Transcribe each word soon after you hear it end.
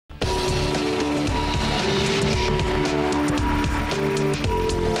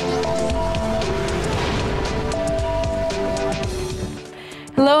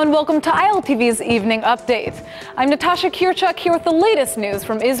and welcome to ILTV's Evening Update. I'm Natasha Kirchuk here with the latest news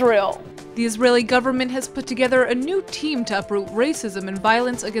from Israel. The Israeli government has put together a new team to uproot racism and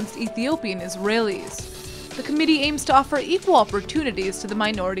violence against Ethiopian-Israelis. The committee aims to offer equal opportunities to the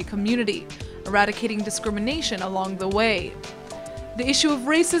minority community, eradicating discrimination along the way. The issue of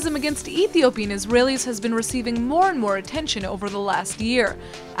racism against Ethiopian-Israelis has been receiving more and more attention over the last year,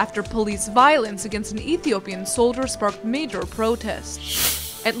 after police violence against an Ethiopian soldier sparked major protests.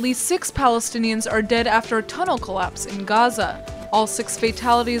 At least 6 Palestinians are dead after a tunnel collapse in Gaza. All 6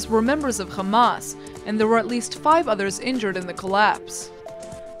 fatalities were members of Hamas, and there were at least 5 others injured in the collapse.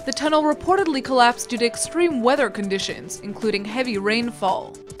 The tunnel reportedly collapsed due to extreme weather conditions, including heavy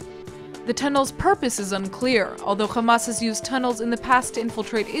rainfall. The tunnel's purpose is unclear, although Hamas has used tunnels in the past to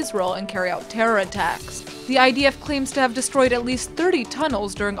infiltrate Israel and carry out terror attacks. The IDF claims to have destroyed at least 30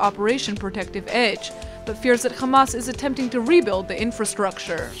 tunnels during Operation Protective Edge, but fears that Hamas is attempting to rebuild the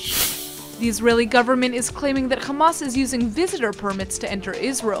infrastructure. The Israeli government is claiming that Hamas is using visitor permits to enter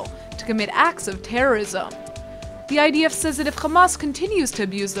Israel to commit acts of terrorism. The IDF says that if Hamas continues to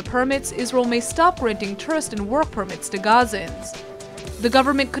abuse the permits, Israel may stop granting tourist and work permits to Gazans. The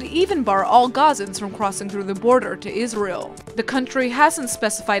government could even bar all Gazans from crossing through the border to Israel. The country hasn't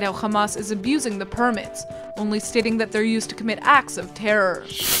specified how Hamas is abusing the permits, only stating that they're used to commit acts of terror.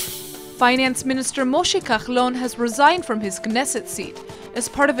 Finance Minister Moshe Kahlon has resigned from his Knesset seat as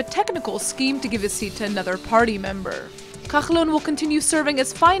part of a technical scheme to give his seat to another party member. Kahlon will continue serving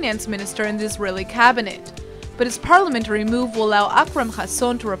as finance minister in the Israeli cabinet, but his parliamentary move will allow Akram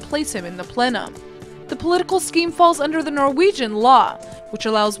Hasson to replace him in the plenum. The political scheme falls under the Norwegian law, which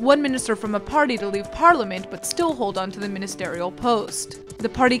allows one minister from a party to leave parliament but still hold on to the ministerial post. The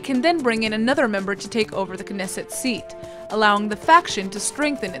party can then bring in another member to take over the Knesset seat, allowing the faction to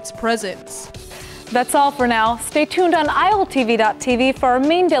strengthen its presence. That's all for now. Stay tuned on ILTV.tv for our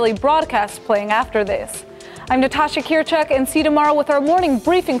main daily broadcast playing after this. I'm Natasha Kirchuk, and see you tomorrow with our morning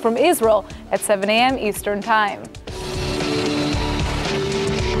briefing from Israel at 7 a.m. Eastern Time.